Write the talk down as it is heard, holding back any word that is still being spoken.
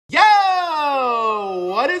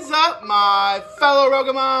is up, my fellow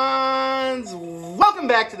Rogomons? Welcome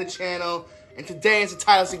back to the channel. And today, as the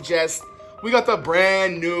title suggests, we got the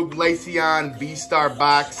brand new Glaceon V-Star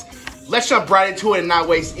box. Let's jump right into it and not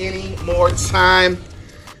waste any more time.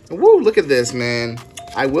 Woo, look at this, man.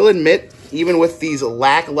 I will admit, even with these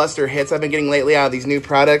lackluster hits I've been getting lately out of these new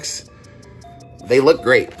products, they look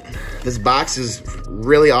great. This box is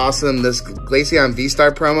really awesome. This Glaceon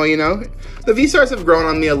V-Star promo, you know, the V-Stars have grown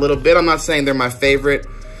on me a little bit. I'm not saying they're my favorite.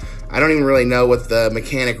 I don't even really know what the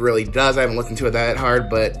mechanic really does. I haven't looked into it that hard,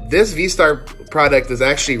 but this V-Star product is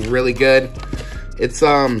actually really good. It's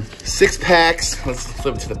 6 packs. Let's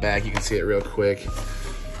flip it to the back. You can see it real quick.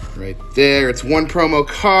 Right there. It's 1 promo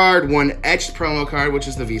card, 1 etched promo card, which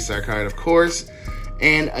is the V-Star card, of course,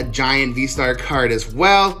 and a giant V-Star card as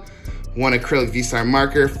well. 1 acrylic V-Star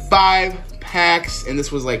marker, 5 packs, and this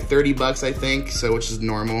was like 30 bucks, I think, so which is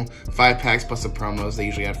normal. 5 packs plus the promos. They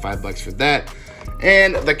usually had 5 bucks for that.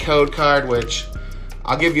 And the code card, which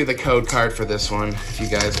I'll give you the code card for this one if you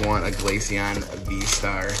guys want a Glaceon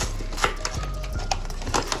V-Star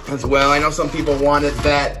as well. I know some people wanted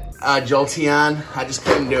that Jolteon. I just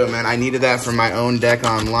couldn't do it, man. I needed that for my own deck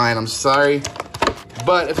online. I'm sorry.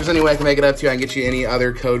 But if there's any way I can make it up to you, I can get you any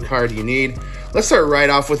other code card you need. Let's start right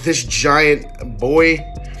off with this giant boy.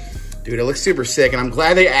 Dude, it looks super sick, and I'm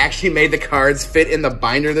glad they actually made the cards fit in the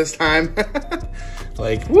binder this time.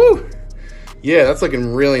 Like, woo! Yeah, that's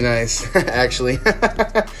looking really nice, actually.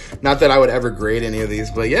 Not that I would ever grade any of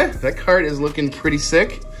these, but yeah, that card is looking pretty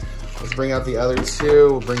sick. Let's bring out the other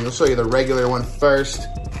two. We'll show you the regular one first.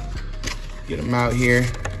 Get them out here.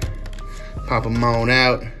 Pop them on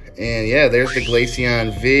out. And yeah, there's the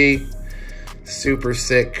Glaceon V. Super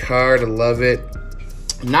sick card. I love it.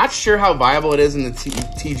 Not sure how viable it is in the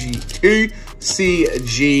TCG.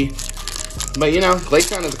 But, you know,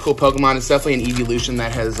 Glaceon is a cool Pokemon. It's definitely an evolution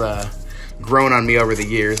that has grown on me over the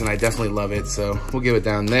years, and I definitely love it. So we'll give it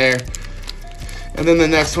down there. And then the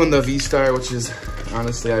next one, the V-Star, which is,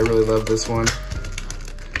 honestly, I really love this one.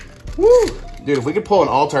 Woo! Dude, if we could pull an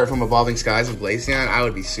Alt-Art from Evolving Skies of Glaceon, I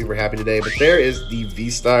would be super happy today. But there is the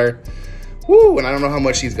V-Star. Woo! And I don't know how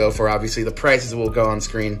much these go for, obviously. The prices will go on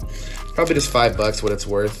screen. Probably just 5 bucks what it's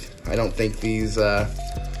worth. I don't think these are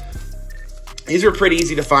pretty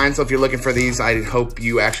easy to find. So if you're looking for these, I hope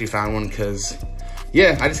you actually found one because,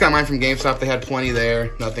 yeah, I just got mine from GameStop. They had plenty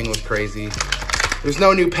there. Nothing was crazy. There's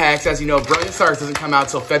no new packs. As you know, Brilliant Stars doesn't come out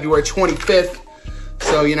till February 25th.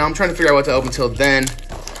 So, you know, I'm trying to figure out what to open till then.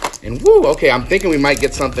 And woo, okay, I'm thinking we might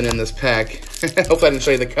get something in this pack. Hopefully I didn't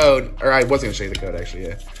show you the code. Or I was going to show you the code, actually,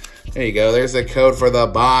 yeah. There you go. There's the code for the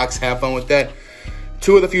box. Have fun with that.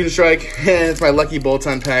 2 of the Fusion Strike. And it's my lucky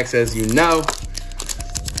Bolton packs, as you know.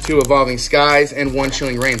 2 Evolving Skies and 1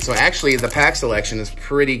 Chilling Reign. So actually, the pack selection is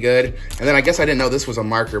pretty good. And then I guess I didn't know this was a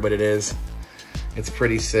marker, but it is. It's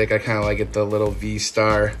pretty sick. I kind of like it, the little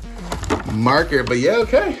V-Star marker. But yeah,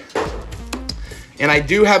 okay. And I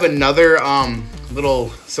do have another little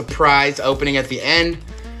surprise opening at the end,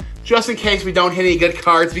 just in case we don't hit any good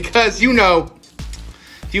cards, because, you know,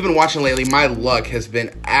 if you've been watching lately, my luck has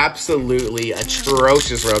been absolutely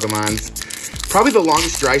atrocious, Rogomons. Probably the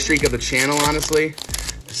longest dry streak of the channel, honestly.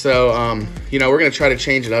 So, you know, we're going to try to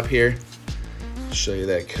change it up here. Show you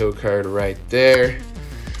that code card right there.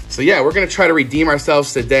 So, yeah, we're going to try to redeem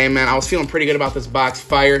ourselves today, man. I was feeling pretty good about this box.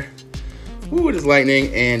 Fire. Ooh, it is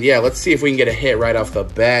lightning. And, yeah, let's see if we can get a hit right off the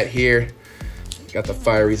bat here. Got the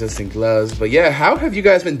fire-resistant gloves. But, yeah, how have you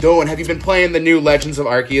guys been doing? Have you been playing the new Legends of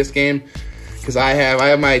Arceus game? Because I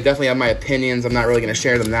definitely have my opinions. I'm not really going to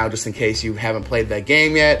share them now just in case you haven't played that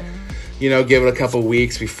game yet. You know, give it a couple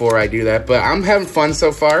weeks before I do that. But I'm having fun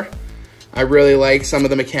so far. I really like some of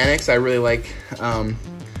the mechanics. I really like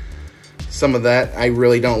some of that. I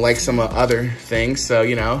really don't like some other things. So,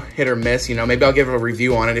 you know, hit or miss. You know, maybe I'll give a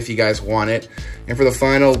review on it if you guys want it. And for the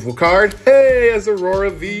final card, hey, it's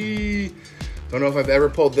Aurora V. Don't know if I've ever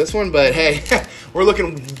pulled this one, but hey, we're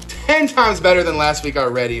looking 10 times better than last week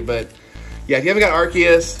already. But yeah, if you haven't got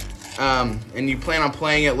Arceus and you plan on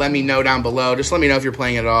playing it, let me know down below. Just let me know if you're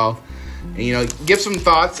playing it at all. And, you know, give some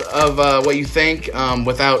thoughts of what you think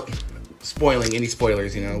without spoiling any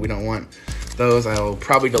spoilers. You know, we don't want those. I'll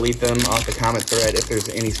probably delete them off the comment thread if there's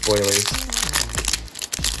any spoilers.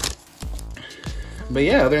 But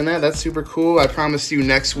yeah, other than that, that's super cool. I promise you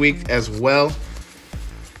next week as well.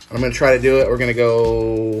 I'm going to try to do it. We're going to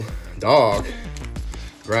go dog.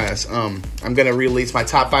 Grass. I'm going to release my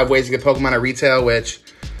top 5 ways to get Pokemon at retail, which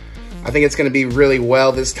I think it's going to be really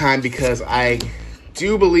well this time because I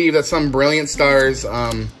do believe that some Brilliant Stars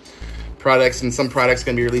products and some products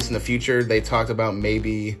going to be released in the future. They talked about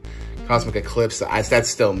maybe Cosmic Eclipse. That's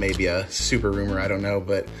still maybe a super rumor. I don't know.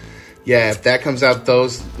 But yeah, if that comes out,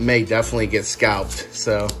 those may definitely get scalped.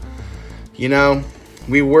 So, you know,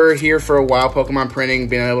 we were here for a while, Pokemon printing,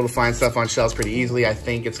 being able to find stuff on shelves pretty easily. I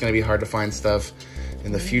think it's going to be hard to find stuff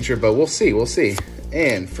in the future, but we'll see, we'll see.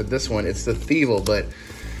 And for this one, it's the Thievul, but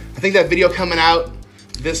I think that video coming out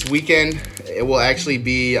this weekend, it will actually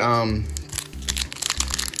be, it'll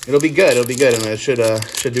be good, and it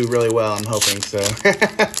should do really well, I'm hoping, so.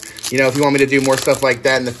 You know, if you want me to do more stuff like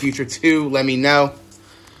that in the future too, let me know.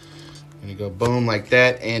 I'm gonna go boom like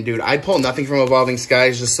that, and dude, I'd pull nothing from Evolving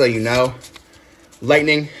Skies, just so you know.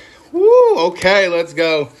 Lightning, woo, okay, let's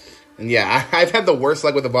go. And yeah, I've had the worst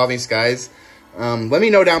luck with Evolving Skies. Let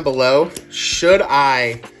me know down below, should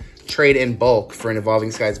I trade in bulk for an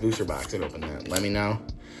Evolving Skies booster box and open that? Let me know,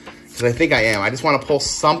 because I think I am. I just want to pull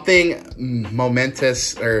something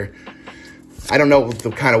momentous, or I don't know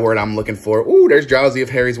the kind of word I'm looking for. Ooh, there's Drowsy. If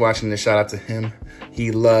Harry's watching this, shout out to him.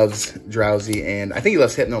 He loves Drowsy, and I think he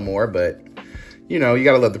loves Hypno more, but, you know, you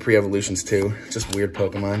gotta love the pre-evolutions too. Just weird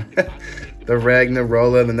Pokemon. The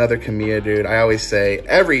Ragnarola, another Kamiya, dude. I always say,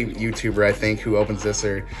 every YouTuber, I think, who opens this,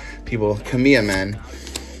 or people, Kamiya, man.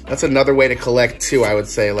 That's another way to collect too, I would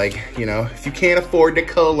say. Like, you know, if you can't afford to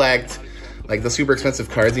collect, like, the super expensive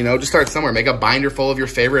cards, you know, just start somewhere. Make a binder full of your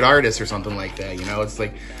favorite artists or something like that, you know? It's,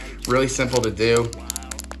 like, really simple to do.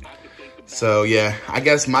 So, yeah, I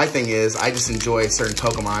guess my thing is I just enjoy certain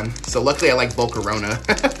Pokemon. So, luckily, I like Volcarona.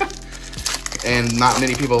 And not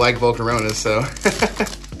many people like Volcarona, so...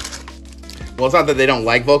 Well, it's not that they don't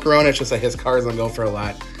like Volcarona, it's just that his cards don't go for a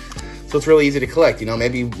lot. So it's really easy to collect, you know?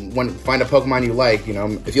 Maybe find a Pokemon you like, you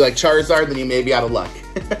know? If you like Charizard, then you may be out of luck.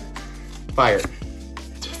 Fire.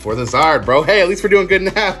 For the Zard, bro. Hey, at least we're doing good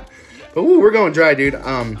now. But, ooh, we're going dry, dude.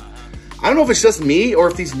 I don't know if it's just me or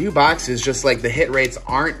if these new boxes, just like the hit rates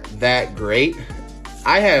aren't that great.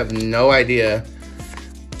 I have no idea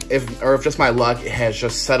if just my luck has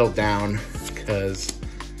just settled down, because,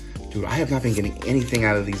 dude, I have not been getting anything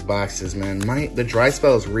out of these boxes, man. The dry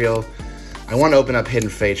spell is real. I want to open up Hidden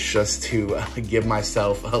Fates just to give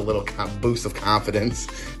myself a little boost of confidence.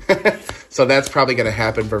 So that's probably going to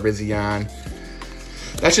happen for Glaceon.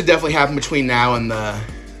 That should definitely happen between now and the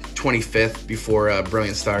 25th before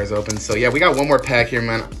Brilliant Stars opens. So yeah, we got one more pack here,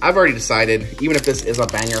 man. I've already decided, even if this is a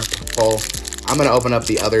banger pull, I'm going to open up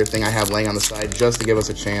the other thing I have laying on the side just to give us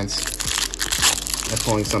a chance at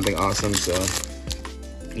pulling something awesome. So,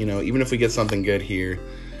 you know, even if we get something good here,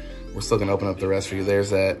 we're still going to open up the rest for you.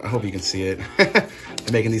 There's that. I hope you can see it.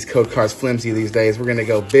 They're making these code cards flimsy these days. We're going to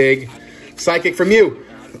go big. Psychic from you.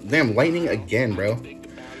 Damn, lightning again, bro.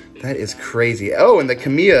 That is crazy. Oh, and the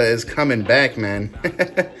Kamiya is coming back, man.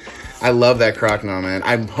 I love that Crocodile, man.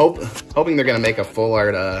 I'm hoping they're going to make a full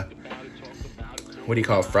art, what do you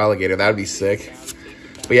call it, Froligator. That would be sick.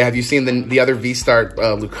 But yeah, have you seen the other V-Star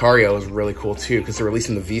Lucario is really cool too, because they're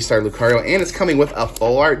releasing the V-Star Lucario, and it's coming with a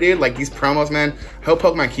full art, dude. Like, these promos, man, I hope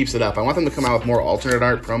Pokemon keeps it up. I want them to come out with more alternate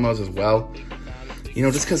art promos as well. You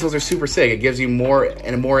know, just because those are super sick. It gives you more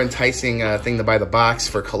and a more enticing thing to buy the box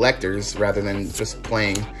for collectors rather than just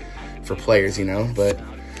playing for players, you know. But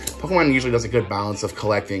Pokemon usually does a good balance of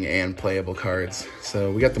collecting and playable cards.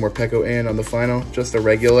 So we got the Morpeko in on the final, just a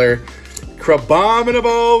regular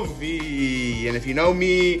Crabominable V. And if you know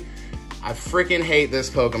me, I freaking hate this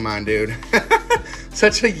Pokemon, dude.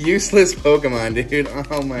 Such a useless Pokemon, dude.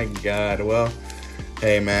 Oh my god. Well,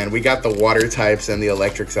 hey man, we got the water types and the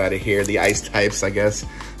electrics out of here. The ice types, I guess.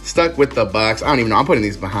 Stuck with the box. I don't even know. I'm putting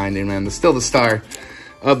these behind it, man. Still the star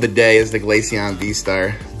of the day is the Glaceon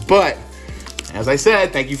V-Star. But, as I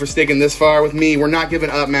said, thank you for sticking this far with me. We're not giving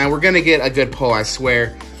up, man. We're going to get a good pull, I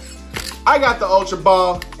swear. I got the Ultra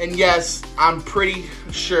Ball, and yes, I'm pretty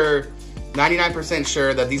sure, 99%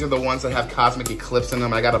 sure, that these are the ones that have Cosmic Eclipse in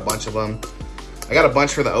them. I got a bunch of them. I got a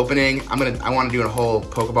bunch for the opening. I want to do a whole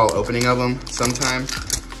Pokeball opening of them sometime.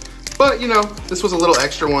 But, you know, this was a little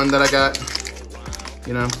extra one that I got,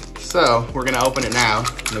 you know. So, we're going to open it now.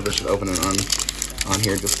 Maybe I should open it on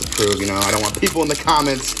here just to prove, you know. I don't want people in the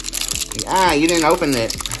comments, you didn't open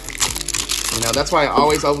it. You know, that's why I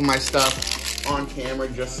always open my stuff on camera,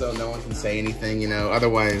 just so no one can say anything, you know.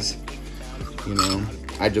 Otherwise, you know,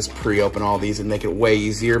 I just pre-open all these and make it way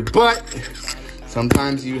easier. But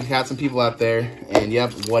sometimes you got some people out there, and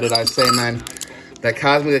yep, what did I say, man? That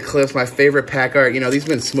Cosmic Eclipse, my favorite pack art. You know, these have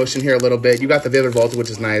been smushed in here a little bit. You got the Vivid Volta, which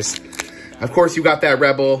is nice. Of course, you got that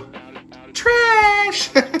Rebel trash.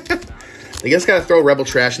 I guess gotta throw Rebel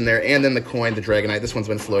trash in there, and then the coin, the Dragonite. This one's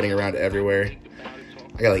been floating around everywhere.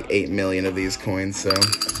 I got like 8 million of these coins, so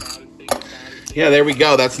yeah, there we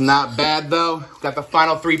go. That's not bad though. Got the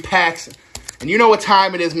final 3 packs, and you know what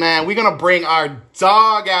time it is, man. We're gonna bring our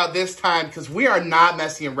dog out this time because we are not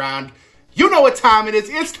messing around. You know what time it is.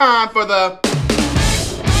 It's time for the...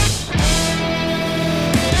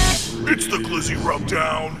 It's the Glizzy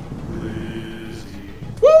Rubdown.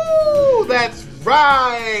 Woo! That's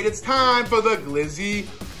right. It's time for the Glizzy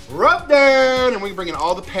Rubdown. And we're bringing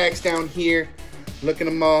all the packs down here. Look at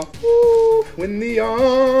them all. Woo! In the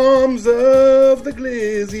arms of the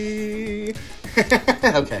Glizzy.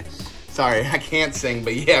 Okay. Sorry, I can't sing,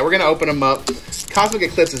 but yeah, we're going to open them up. Cosmic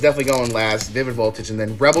Eclipse is definitely going last. Vivid Voltage, and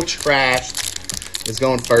then Rebel Trash is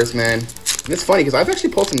going first, man. And it's funny, because I've actually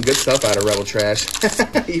pulled some good stuff out of Rebel Trash.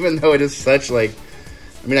 Even though it is such, like...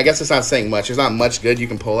 I mean, I guess it's not saying much. There's not much good you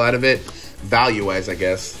can pull out of it. Value-wise, I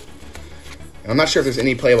guess. And I'm not sure if there's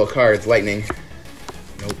any playable cards. Lightning.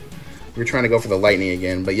 Nope. We were trying to go for the Lightning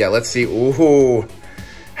again. But yeah, let's see. Ooh.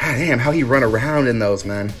 Damn, how he run around in those,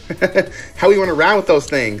 man. How he run around with those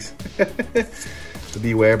things. To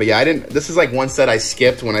beware. But yeah, this is like one set I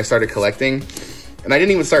skipped when I started collecting. And I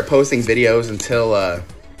didn't even start posting videos until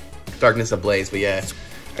Darkness Ablaze. But yeah,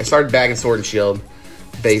 I started bagging Sword and Shield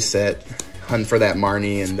base set. Hunting for that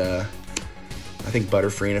Marnie and I think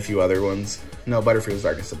Butterfree and a few other ones. No, Butterfree was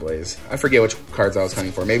Darkness Ablaze. I forget which cards I was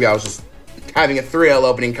hunting for. Maybe I was just having a thrill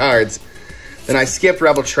opening cards. Then I skipped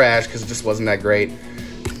Rebel Trash because it just wasn't that great.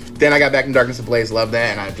 Then I got back in Darkness Ablaze, loved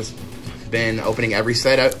that, and I've just been opening every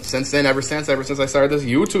set since then, ever since I started this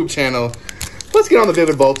YouTube channel. Let's get on the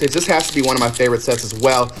Vivid Voltage. This has to be one of my favorite sets as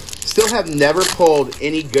well. Still have never pulled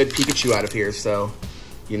any good Pikachu out of here, so,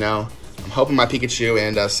 you know, I'm hoping my Pikachu,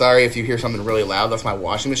 and sorry if you hear something really loud. That's my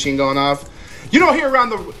washing machine going off. You don't hear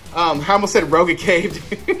around the, I almost said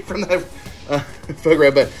Rogomatik from the foot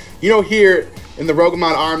rub, but you know here in the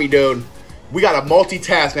Rogomatik army, dude, we got a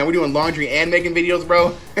multitask, man. We're doing laundry and making videos,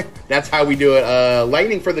 bro. That's how we do it.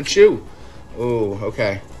 Lightning for the Chew. Ooh,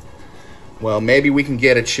 okay. Well, maybe we can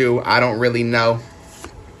get a Chew. I don't really know.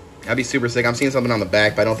 That'd be super sick. I'm seeing something on the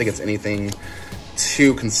back, but I don't think it's anything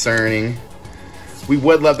too concerning. We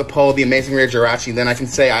would love to pull the Amazing Rare Jirachi. Then I can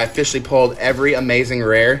say I officially pulled every Amazing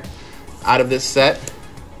Rare out of this set.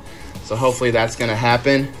 So hopefully that's going to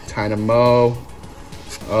happen. Dynamo.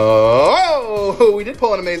 Oh, we did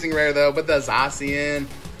pull an Amazing Rare, though. But the Zacian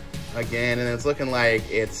again. And it's looking like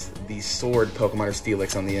it's the Sword Pokemon or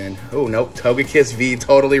Steelix on the end. Oh, nope. Togekiss V.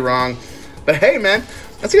 Totally wrong. But hey, man.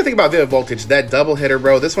 That's the good thing about Vivid Voltage. That double hitter,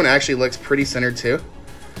 bro. This one actually looks pretty centered, too.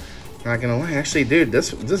 Not gonna lie, actually, dude,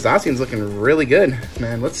 this Zacian's looking really good,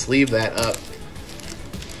 man. Let's sleeve that up.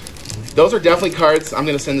 Those are definitely cards I'm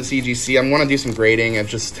gonna send to CGC. I want to do some grading and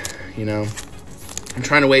just, you know, I'm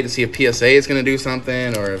trying to wait to see if PSA is gonna do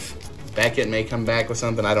something or if Beckett may come back with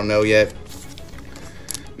something. I don't know yet.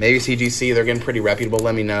 Maybe CGC, they're getting pretty reputable.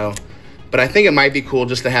 Let me know. But I think it might be cool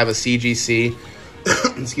just to have a CGC.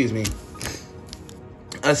 Excuse me.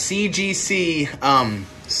 A CGC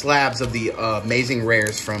slabs of the Amazing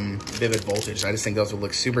Rares from Vivid Voltage. I just think those would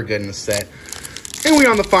look super good in the set. And we're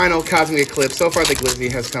on the final Cosmic Eclipse. So far, the Glizzy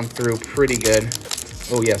has come through pretty good.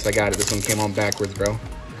 Oh, yes, I got it. This one came on backwards, bro.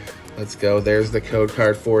 Let's go. There's the code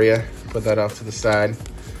card for you. Put that off to the side.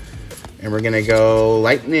 And we're going to go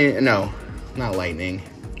Lightning. No, not Lightning.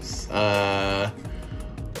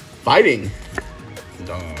 Fighting.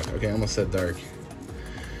 Dog. Okay, I almost said Dark.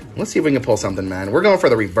 Let's see if we can pull something, man. We're going for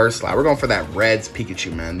the reverse slot. We're going for that Reds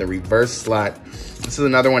Pikachu, man. The reverse slot. This is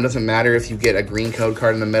another one. Doesn't matter if you get a green code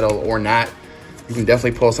card in the middle or not. You can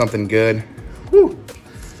definitely pull something good. Woo.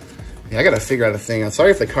 Yeah, I got to figure out a thing. I'm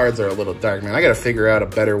sorry if the cards are a little dark, man. I got to figure out a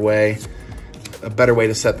better way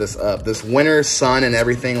to set this up. This winter, sun, and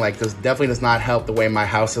everything, like, this definitely does not help the way my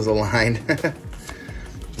house is aligned.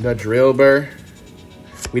 The Drillbur.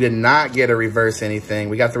 We did not get a reverse anything.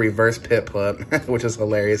 We got the reverse Piplup, which is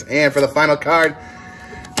hilarious. And for the final card,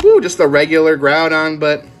 woo, just the regular Groudon.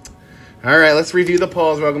 But, all right, let's review the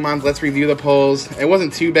polls, Rogomatik. Let's review the polls. It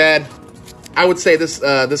wasn't too bad. I would say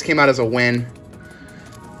this came out as a win.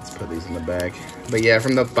 Let's put these in the back. But, yeah,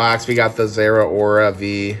 from the box, we got the Zeraora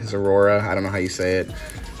V. Zeraora. I don't know how you say it.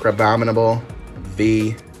 Crabominable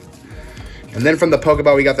V. And then from the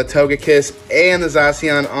Pokeball, we got the Togekiss and the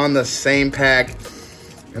Zacian on the same pack.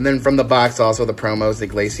 And then from the box, also the promos, the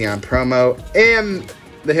Glaceon promo, and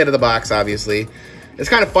the hit of the box, obviously. It's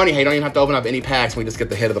kind of funny how you don't even have to open up any packs. We just get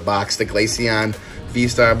the hit of the box, the Glaceon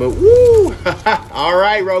V-Star. But woo! All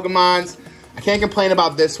right, Rogamons. I can't complain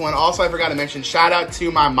about this one. Also, I forgot to mention, shout out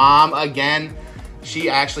to my mom again. She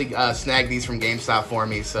actually snagged these from GameStop for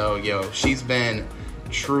me. So, yo, she's been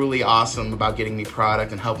truly awesome about getting me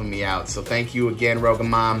product and helping me out. So thank you again,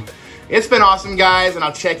 Rogamom. It's been awesome, guys, and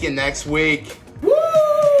I'll check you next week. Woo!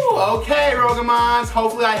 Okay, Rogamons.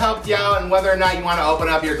 Hopefully I helped you out, and whether or not you want to open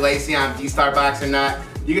up your Glaceon V-Star box or not,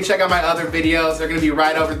 you can check out my other videos. They're going to be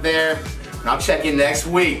right over there, and I'll check you next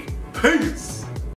week. Peace.